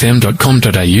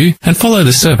faithfm.com.au and follow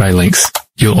the survey links.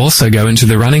 You'll also go into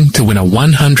the running to win a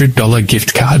 $100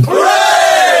 gift card. Hooray!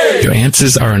 Your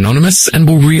answers are anonymous and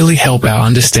will really help our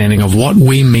understanding of what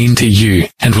we mean to you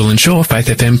and will ensure Faith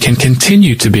FM can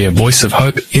continue to be a voice of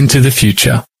hope into the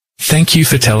future. Thank you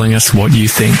for telling us what you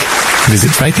think.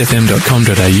 Visit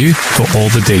faithfm.com.au for all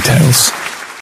the details.